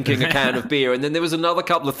she's drinking a can of beer. And then there was another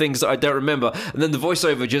couple of things that I don't remember. And then the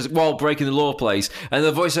voiceover just while Breaking the Law plays, and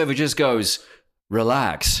the voiceover just goes,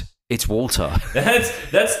 "Relax, it's water." That's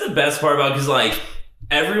the best part about it, because like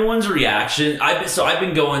everyone's reaction. I've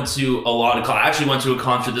been going to a lot of. I actually went to a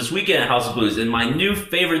concert this weekend at House of Blues, and my new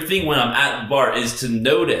favorite thing when I'm at the bar is to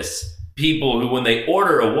notice people who, when they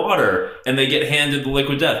order a water and they get handed the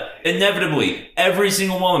Liquid Death, inevitably every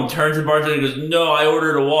single one of them turns to the bartender and goes, "No, I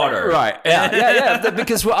ordered a water." Right? Yeah.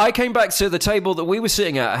 Because I came back to the table that we were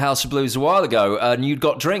sitting at House of Blues a while ago, and you'd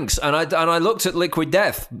got drinks, and I looked at Liquid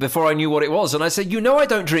Death before I knew what it was, and I said, I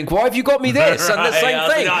don't drink. Why have you got me this? And the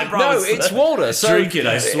same thing. No, it's water. So drink it,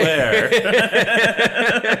 I swear.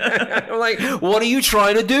 I'm like, what are you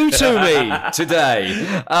trying to do to me today?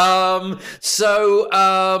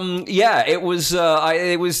 Yeah, it was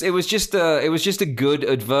just a good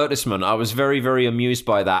advertisement. I was very, very amused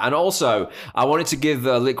by that, and also I wanted to give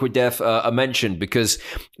Liquid Death a mention, because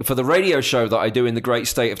for the radio show that I do in the great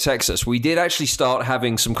state of Texas, we did actually start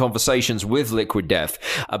having some conversations with Liquid Death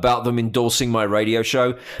about them endorsing my radio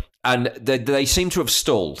show. And they seem to have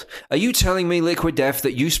stalled. Are you telling me, Liquid Death,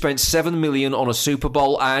 that you spent $7 million on a Super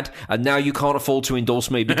Bowl ad and now you can't afford to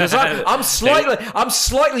endorse me? Because I'm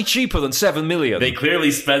slightly cheaper than $7 million. They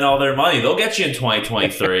clearly spent all their money. They'll get you in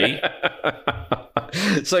 2023.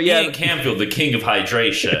 So yeah, Ian Camfield, the king of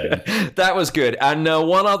hydration. that was good. And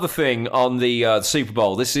one other thing on the Super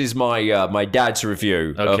Bowl. This is my dad's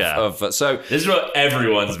review of so this is what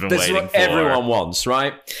everyone's been this is waiting what for. everyone wants,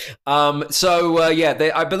 right?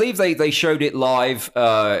 I believe they showed it live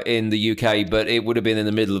in the UK, but it would have been in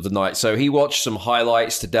the middle of the night. So he watched some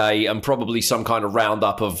highlights today and probably some kind of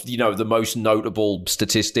roundup of the most notable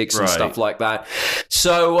statistics and stuff like that.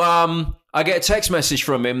 So I get a text message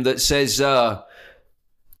from him that says,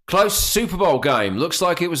 close Super Bowl game. Looks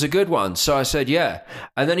like it was a good one. So I said, yeah.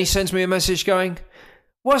 And then he sends me a message going,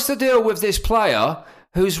 what's the deal with this player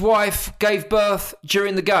whose wife gave birth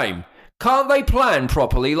during the game? Can't they plan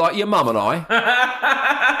properly like your mum and I?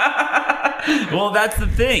 Well, that's the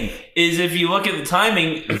thing, is if you look at the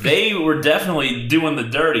timing, they were definitely doing the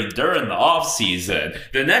dirty during the off-season.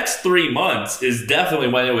 The next 3 months is definitely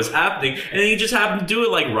when it was happening, and then you just happened to do it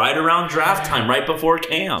like right around draft time, right before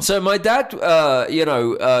camp. So my dad,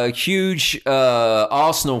 huge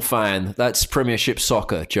Arsenal fan. That's Premiership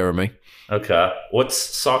soccer, Jeremy. Okay. What's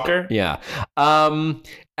soccer? Yeah. My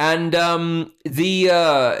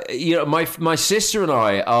sister and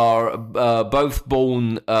I are both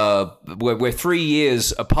born. We're 3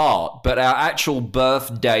 years apart, but our actual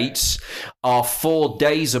birth dates are 4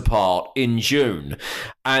 days apart in June,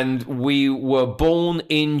 and we were born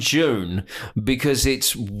in June because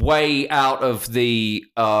it's way out of the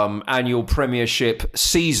annual Premiership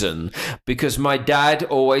season. Because my dad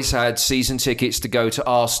always had season tickets to go to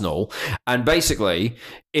Arsenal, and basically,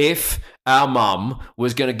 if our mum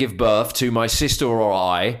was going to give birth to my sister or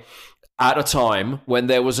I at a time when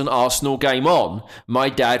there was an Arsenal game on, my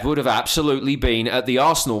dad would have absolutely been at the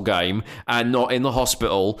Arsenal game and not in the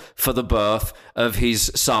hospital for the birth of his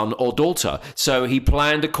son or daughter. So he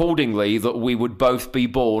planned accordingly that we would both be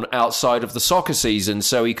born outside of the soccer season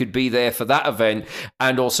so he could be there for that event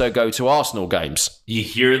and also go to Arsenal games. You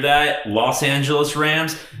hear that, Los Angeles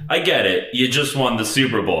Rams? I get it. You just won the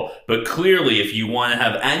Super Bowl. But clearly, if you want to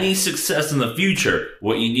have any success in the future,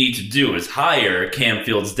 what you need to do is hire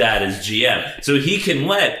Camfield's dad as GM so he can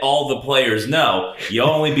let all the players know you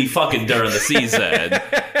only be fucking during the season.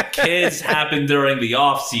 Kids happen during the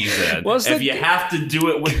off season. If you have to do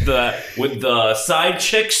it with the side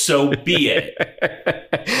chick, so be it.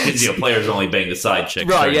 Because players only bang the side chick.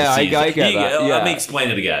 Right? Yeah, I get that. Yeah. Let me explain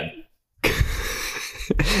it again.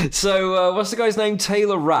 So, what's the guy's name?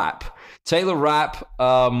 Taylor Rapp. Taylor Rapp.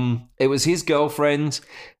 It was his girlfriend.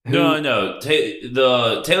 No.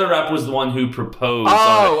 Taylor Rapp was the one who proposed.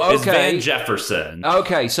 Oh, okay. It's Van Jefferson.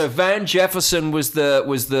 Okay, so Van Jefferson was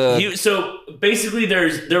the. So basically,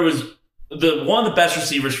 there was. One of the best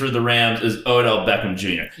receivers for the Rams is Odell Beckham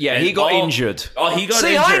Jr. Yeah, he got injured. Oh, he got injured.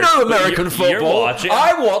 See, I know American football.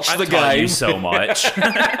 I watched the game. You so much.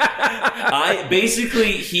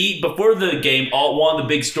 Before the game, one of the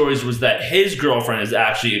big stories was that his girlfriend is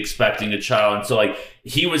actually expecting a child, and so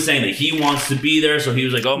he was saying that he wants to be there, so he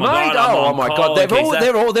was like, "Oh my god, I'm on call."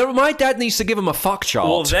 My dad needs to give him a fuck child.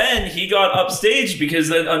 Well, then he got upstaged because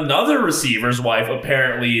then another receiver's wife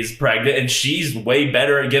apparently is pregnant, and she's way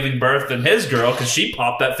better at giving birth than his girl because she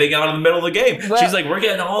popped that thing out in the middle of the game. She's like, "We're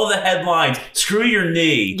getting all the headlines. Screw your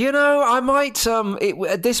knee." I might.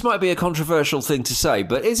 This might be a controversial thing to say,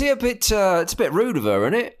 but is it a bit? It's a bit rude of her,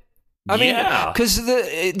 isn't it? I mean, because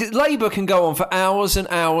the labour can go on for hours and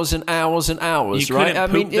hours and hours and hours, you right? Couldn't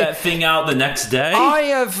poop that thing out the next day. I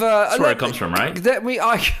have. That's where it comes from, right?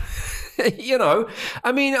 I've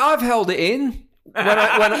held it in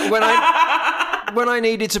when I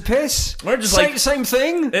needed to piss. Or just same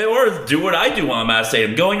thing. Or do what I do when I'm at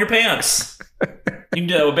stadium. Go in your pants. You can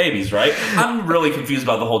do that with babies, right? I'm really confused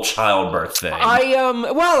about the whole childbirth thing.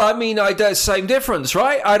 Same difference,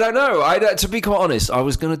 right? I don't know. To be quite honest, I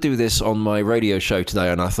was going to do this on my radio show today,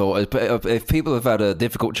 and I thought, if people have had a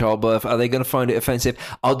difficult childbirth, are they going to find it offensive?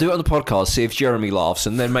 I'll do it on the podcast, see if Jeremy laughs,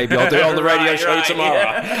 and then maybe I'll do it on the radio show tomorrow.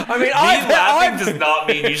 Yeah. I mean, laughing does not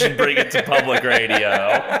mean you should bring it to public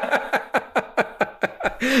radio.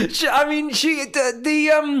 I mean, she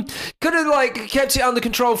could have kept it under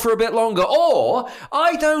control for a bit longer, or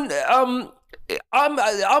I don't.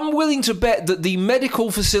 I'm willing to bet that the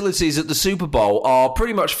medical facilities at the Super Bowl are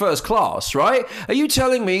pretty much first class, right? Are you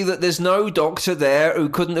telling me that there's no doctor there who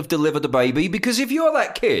couldn't have delivered a baby? Because if you're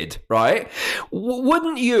that kid, right,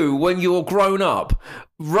 wouldn't you, when you're grown up,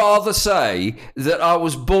 rather say that I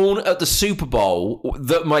was born at the Super Bowl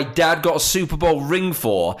that my dad got a Super Bowl ring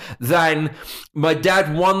for than my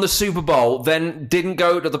dad won the Super Bowl, then didn't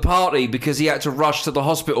go to the party because he had to rush to the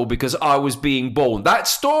hospital because I was being born. That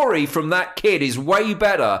story from that kid is way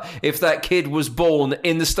better if that kid was born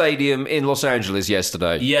in the stadium in Los Angeles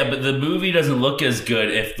yesterday. Yeah, but the movie doesn't look as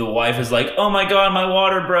good if the wife is like, oh my god, my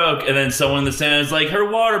water broke. And then someone in the stand is like, her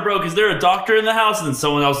water broke. Is there a doctor in the house? And then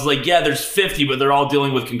someone else is like, yeah, there's 50, but they're all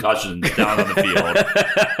dealing with concussions down on the field.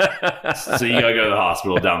 So you gotta go to the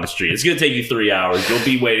hospital down the street. It's gonna take you 3 hours. You'll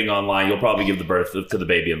be waiting online. You'll probably give the birth to the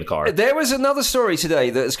baby in the car. There was another story today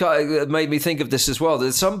that made me think of this as well.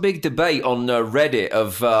 There's some big debate on Reddit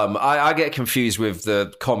of I get confused with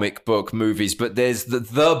the comic book movies, but there's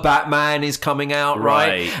the Batman is coming out,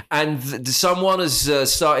 right? And someone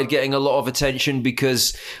has started getting a lot of attention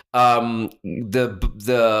because the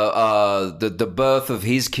birth of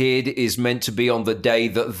his kid is meant to be on the day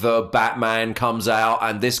that the Batman comes out,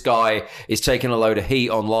 and this guy is taking a load of heat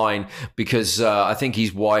online because I think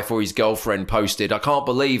his wife or his girlfriend posted, I can't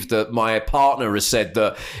believe that my partner has said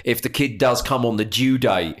that if the kid does come on the due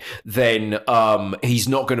date, then he's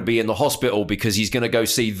not going to be in the hospital because he's going to go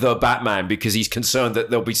see the Batman because he's concerned that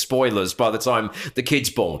there'll be spoilers by the time the kid's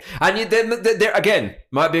born. And there again,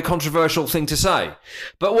 might be a controversial thing to say,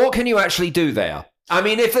 but what can you actually do there? I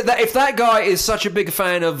mean, if that guy is such a big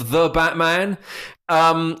fan of the Batman,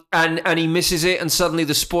 and he misses it, and suddenly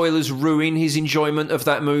the spoilers ruin his enjoyment of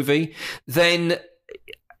that movie, then.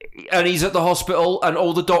 And he's at the hospital, and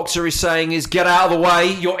all the doctor is saying is, get out of the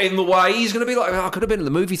way, you're in the way. He's going to be like, oh, I could have been in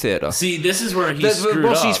the movie theater. See, this is where he's screwed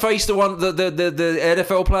what's up. his face, the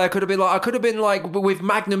NFL player could have been like, I could have been like with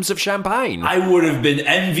magnums of champagne. I would have been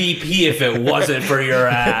MVP if it wasn't for your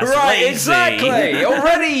ass. Right, Lazy. exactly.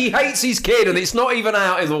 Already he hates his kid, and it's not even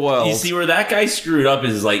out in the world. You see where that guy screwed up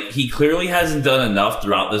is like, he clearly hasn't done enough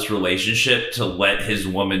throughout this relationship to let his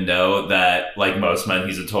woman know that, like most men,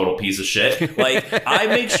 he's a total piece of shit. Like, I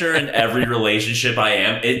make sure in every relationship I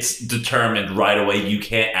am, it's determined right away. You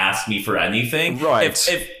can't ask me for anything. Right.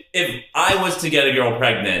 If I was to get a girl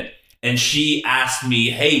pregnant and she asked me,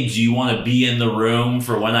 hey, do you want to be in the room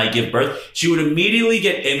for when I give birth? She would immediately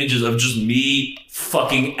get images of just me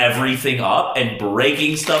fucking everything up and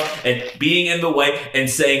breaking stuff and being in the way and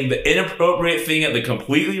saying the inappropriate thing at the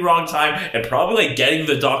completely wrong time and probably like getting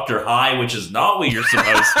the doctor high, which is not what you're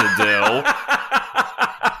supposed to do.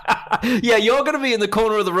 Yeah, you're going to be in the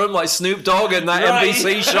corner of the room like Snoop Dogg in that Right.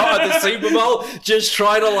 NBC shot at the Super Bowl, just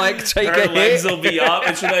trying to like take Her a legs hit. will be up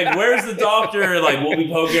and she'll be like, where's the doctor? Like, we'll be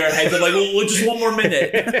poking our heads up like, well, just one more minute.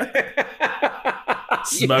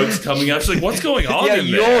 Smoke's coming up. She's like, what's going on Yeah, in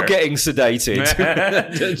you're there? getting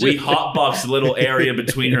sedated. We hotboxed a little area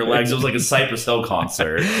between her legs. It was like a Cypress Hill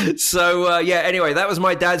concert. So, anyway, that was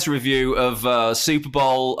my dad's review of Super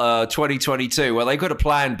Bowl 2022. Well, they could have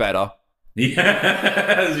planned better.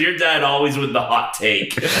 Yeah, your dad always with the hot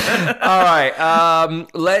take. All right,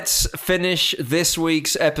 let's finish this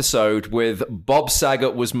week's episode with Bob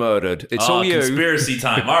Saget was murdered. It's all you. Conspiracy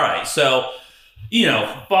time. All right, so,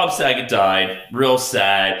 Bob Saget died, real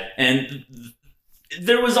sad, and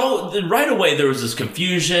there was right away there was this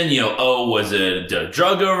confusion. Was it a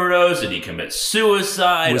drug overdose? Did he commit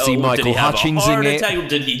suicide? Was he did Michael he have Hutchins a heart in it? attack?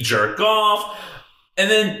 Did he jerk off? And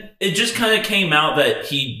then it just kind of came out that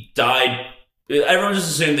he died. Everyone just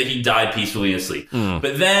assumed that he died peacefully in his sleep.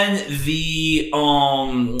 But then the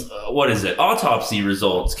autopsy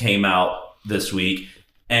results came out this week,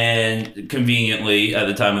 and conveniently at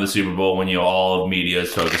the time of the Super Bowl, when all of media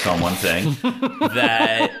is focused on one thing,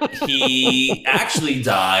 that he actually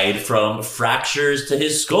died from fractures to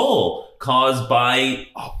his skull caused by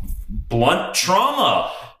blunt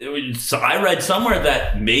trauma. So I read somewhere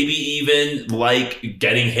that maybe even like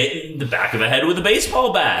getting hit in the back of the head with a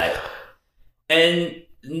baseball bat. And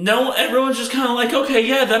everyone's just kind of like, okay,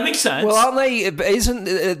 yeah, that makes sense. Well, aren't they? Isn't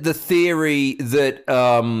the theory that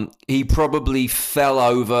he probably fell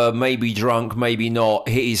over, maybe drunk, maybe not,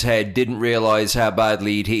 hit his head, didn't realize how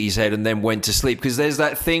badly he'd hit his head, and then went to sleep? Because there's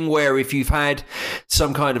that thing where if you've had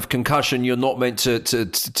some kind of concussion, you're not meant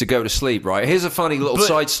to go to sleep, right? Here's a funny little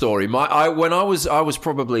side story. When I was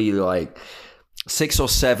probably like 6 or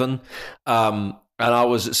 7. And I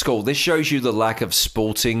was at school. This shows you the lack of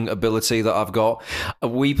sporting ability that I've got.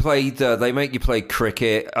 We played, they make you play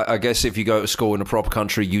cricket. I guess if you go to school in a proper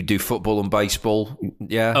country, you do football and baseball.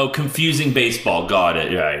 Yeah. Oh, confusing baseball. Got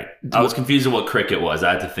it. Right. I was confused at what cricket was.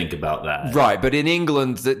 I had to think about that. Right. But in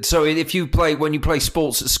England, so if you when you play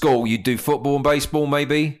sports at school, you do football and baseball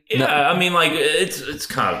maybe? Yeah. No. I mean, like, it's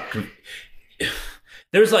kind of...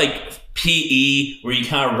 There's like PE where you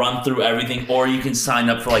kind of run through everything, or you can sign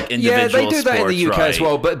up for like individual Yeah, they do that in the UK right? as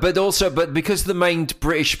well, but because the main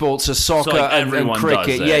British sports are soccer like and everyone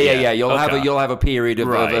cricket, does it, yeah. You'll have a period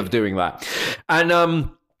Right. of doing that, and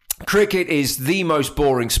cricket is the most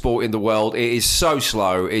boring sport in the world. It is so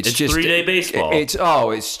slow. It's just 3-day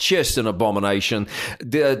baseball. It's just an abomination.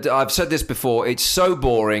 I've said this before. It's so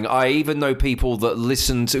boring. I even know people that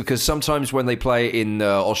listen to, because sometimes when they play in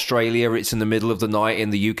Australia, it's in the middle of the night.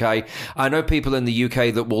 In the UK, I know people in the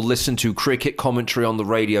UK that will listen to cricket commentary on the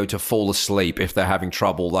radio to fall asleep if they're having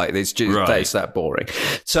trouble. Like it's just it's that boring.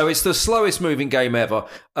 So it's the slowest moving game ever.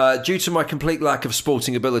 Due to my complete lack of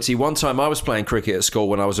sporting ability, one time I was playing cricket at school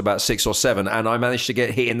when I was about 6 or 7, and I managed to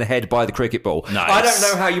get hit in the head by the cricket ball. Nice. I don't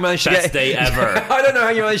know how you managed to Best day ever. I don't know how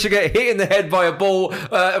you managed to get hit in the head by a ball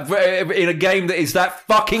in a game that is that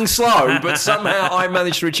fucking slow, but somehow I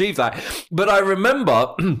managed to achieve that. But I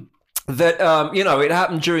remember that it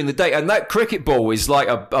happened during the day, and that cricket ball is like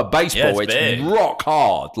a baseball. it's it's big. rock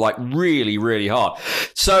hard, like really, really hard.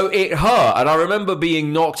 So it hurt, and I remember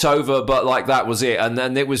being knocked over, but like that was it. And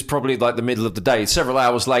then it was probably like the middle of the day. Several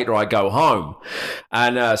hours later, I go home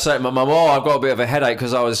and say to my mum, I've got a bit of a headache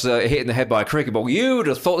because I was hit in the head by a cricket ball. You'd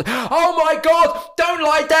have thought, oh my God, don't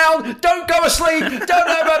lie down, don't go asleep,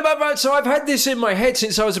 don't. So I've had this in my head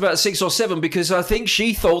since I was about 6 or 7, because I think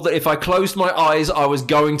she thought that if I closed my eyes, I was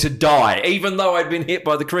going to die, even though I'd been hit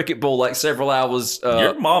by the cricket ball like several hours.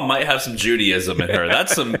 Your mom might have some Judaism in her.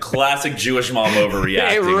 That's some classic Jewish mom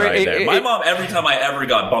overreacting right there. My mom, every time I ever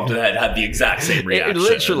got bumped in the head, had the exact same reaction.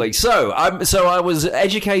 Literally. So I was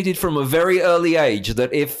educated from a very early age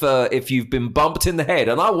that if you've been bumped in the head,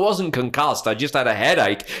 and I wasn't concussed, I just had a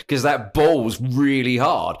headache because that ball was really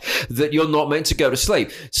hard, that you're not meant to go to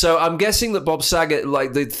sleep. So I'm guessing that Bob Saget,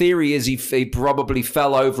 like the theory is he probably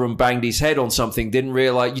fell over and banged his head on something, didn't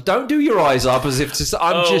realize. You don't do your eyes up as if to.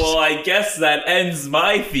 Well, I guess that ends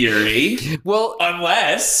my theory. Well,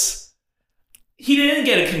 unless he didn't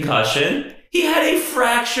get a concussion, he had a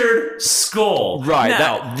fractured skull. Right.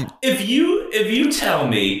 Now, if you tell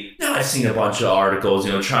me, now I've seen a bunch of articles,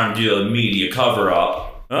 trying to do a media cover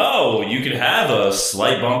up. Oh, you can have a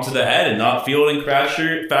slight bump to the head and not feel it and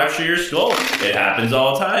fracture your skull. It happens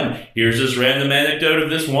all the time. Here's this random anecdote of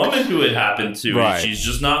this woman who it happened to. Right. And she's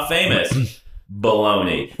just not famous.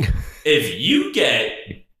 Baloney. If you get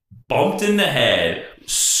bumped in the head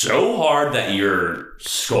so hard that your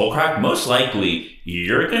skull cracked, most likely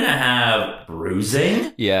you're going to have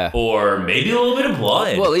bruising. Yeah. Or maybe a little bit of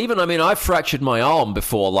blood. Well, I've fractured my arm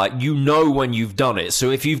before, like, when you've done it.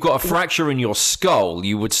 So if you've got a fracture in your skull,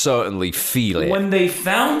 you would certainly feel it. When they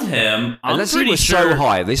found him, unless he was so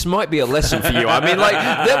high, this might be a lesson for you. I mean,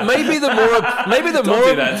 like, maybe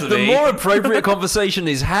the more appropriate conversation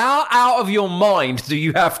is, how out of your mind do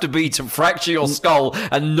you have to be to fracture your skull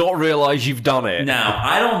and not realize you've done it? Now,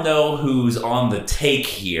 I don't know who's on the take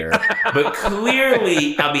here, but clearly,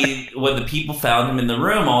 when the people found him in the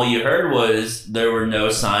room, all you heard was there were no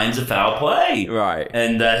signs of foul play. Right.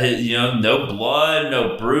 And that, no blood,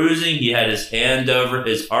 no bruising. He had his hand over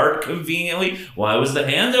his heart conveniently. Why was the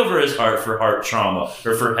hand over his heart for heart trauma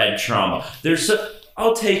or for head trauma?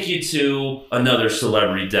 I'll take you to another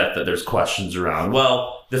celebrity death that there's questions around.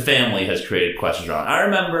 Well, the family has created questions around. I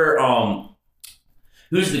remember,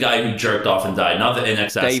 who's the guy who jerked off and died? Not the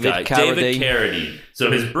NXS guy. David Carradine. So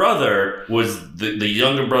his brother was the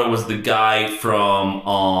younger brother was the guy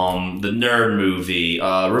from the nerd movie,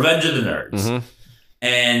 Revenge of the Nerds. Mm-hmm.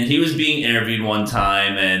 And he was being interviewed one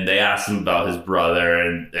time, and they asked him about his brother,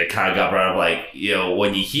 and it kind of got brought up, like,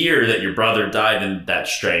 when you hear that your brother died in that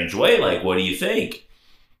strange way, like, what do you think?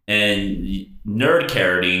 And Nerd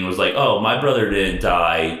Carradine was like, oh, my brother didn't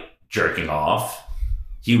die jerking off.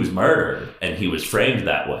 He was murdered, and he was framed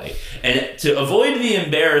that way. And to avoid the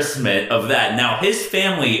embarrassment of that, now his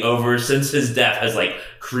family, since his death, has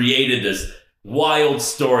created this wild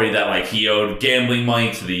story that he owed gambling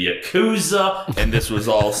money to the Yakuza, and this was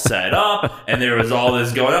all set up, and there was all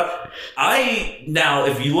this going on. Now,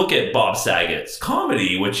 if you look at Bob Saget's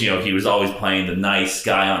comedy, which, he was always playing the nice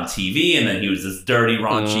guy on TV, and then he was this dirty,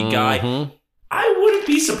 raunchy guy, I wouldn't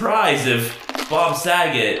be surprised if Bob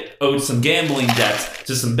Saget owed some gambling debts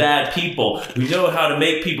to some bad people who know how to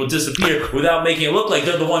make people disappear without making it look like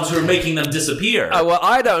they're the ones who are making them disappear. Well,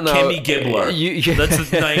 I don't know. Kimmy Gibbler. That's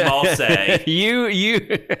the name I'll say.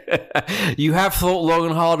 You have thought long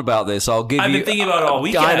and hard about this. I've been thinking about it all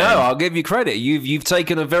weekend. I know. I'll give you credit. You've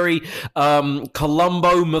taken a very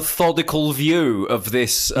Columbo methodical view of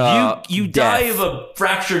this. You die of a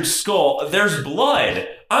fractured skull. There's blood.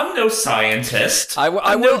 I'm no scientist. I'm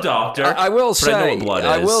will, no doctor. I will say, but I know what blood is.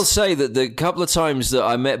 I will say that the couple of times that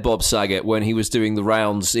I met Bob Saget when he was doing the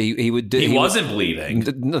rounds, he would do. He wasn't bleeding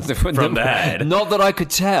from the head. Not that I could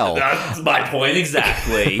tell. That's my point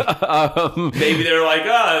exactly. Maybe they're like,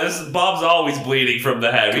 Bob's always bleeding from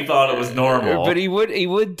the head. We thought it was normal. But he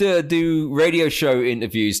would do radio show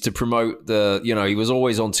interviews to promote he was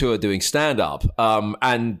always on tour doing stand up.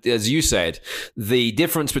 And as you said, the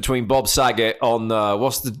difference between Bob Saget on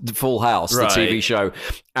what's the Full House, right, the TV show,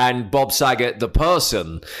 and Bob Saget, the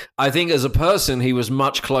person, I think as a person, he was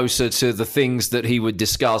much closer to the things that he would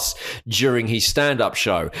discuss during his stand-up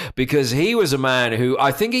show, because he was a man who,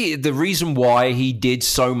 I think the reason why he did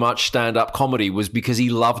so much stand-up comedy was because he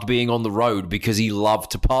loved being on the road, because he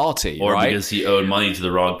loved to party, or right? because he owed money to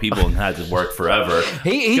the wrong people and had to work forever.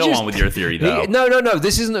 Go on with your theory, though. No.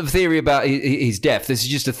 This isn't a theory about his death. This is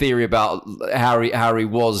just a theory about how he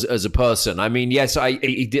was as a person. I mean, yes,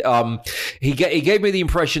 he gave me the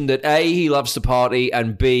impression that A, he loves to party,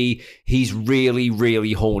 and B, he's really,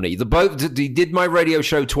 really horny. He did my radio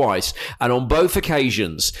show twice, and on both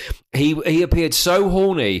occasions, he appeared so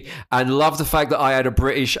horny and loved the fact that I had a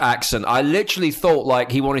British accent. I literally thought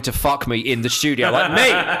like he wanted to fuck me in the studio, like me.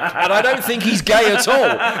 And I don't think he's gay at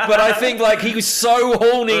all, but I think like he was so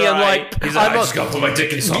horny and like he's like, I just gotta put my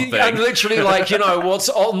dick in something. And literally like, what's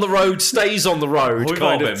on the road stays on the road. We've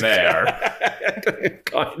all been there.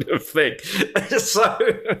 Kind of thing.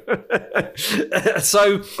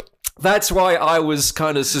 So that's why I was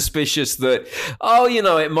kind of suspicious that,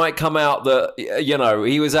 it might come out that,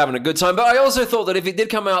 he was having a good time. But I also thought that if it did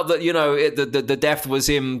come out that, the death was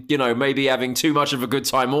him, maybe having too much of a good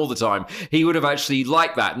time all the time, he would have actually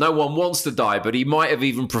liked that. No one wants to die, but he might have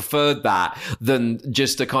even preferred that than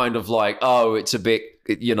just a kind of like, it's a bit,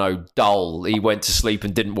 dull. He went to sleep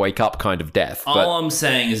and didn't wake up kind of death. All I'm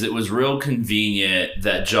saying is it was real convenient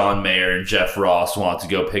that John Mayer and Jeff Ross wanted to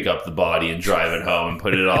go pick up the body and drive it home and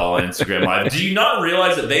put it all on Instagram Live. Do you not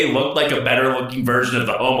realize that they look like a better looking version of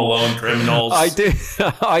the Home Alone criminals?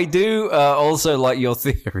 I do also like your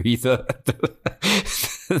theory that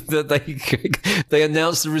that they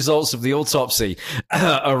announced the results of the autopsy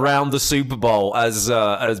around the Super Bowl as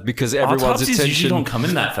because everyone's Autopsies attention usually don't come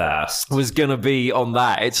in that fast. Was going to be on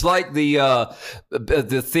that. It's like the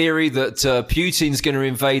theory that Putin's going to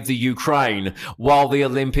invade the Ukraine while the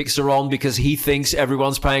Olympics are on because he thinks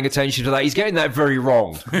everyone's paying attention to that. He's getting that very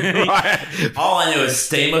wrong. Right? All I know is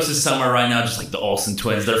Stamos is somewhere right now, just like the Olsen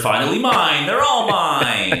twins. They're finally mine. They're all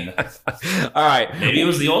mine. All right. Maybe it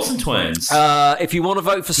was the Olsen twins. If you want to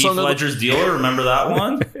vote for Heath Ledger's Dealer, remember that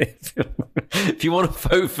one? If you want to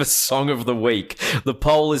vote for Song of the Week, the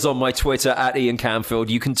poll is on my Twitter at Ian Camfield.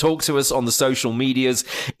 You can talk to us on the social medias.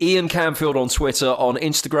 Ian Camfield on Twitter. On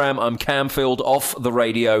Instagram, I'm Camfield off the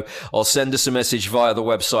radio. Or send us a message via the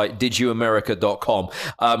website, didyouamerica.com.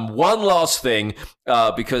 One last thing,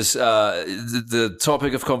 because the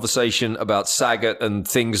topic of conversation about Saget and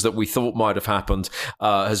things that we thought might have happened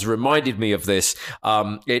has reminded me of this.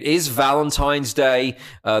 It is Valentine's Day,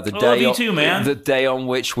 the day on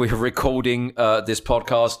which we're recording this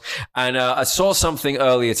podcast, and I saw something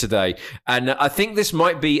earlier today, and I think this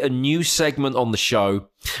might be a new segment on the show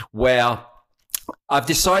where I've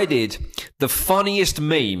decided the funniest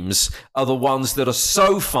memes are the ones that are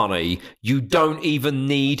so funny you don't even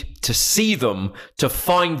need to see them to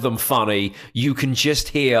find them funny. You can just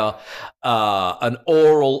hear an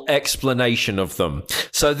oral explanation of them.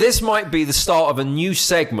 So this might be the start of a new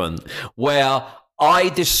segment where I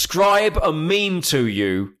describe a meme to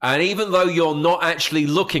you, and even though you're not actually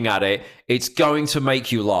looking at it, it's going to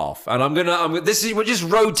make you laugh. And we're just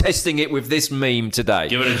road testing it with this meme today.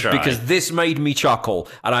 Give it a try. Because this made me chuckle,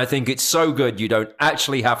 and I think it's so good you don't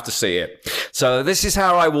actually have to see it. So this is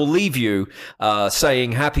how I will leave you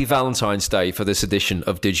saying Happy Valentine's Day for this edition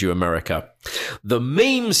of Did You America. The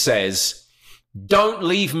meme says, "Don't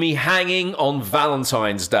leave me hanging on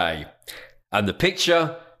Valentine's Day." And the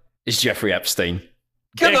picture is Jeffrey Epstein.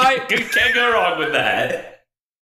 Good night. Can't go wrong with that.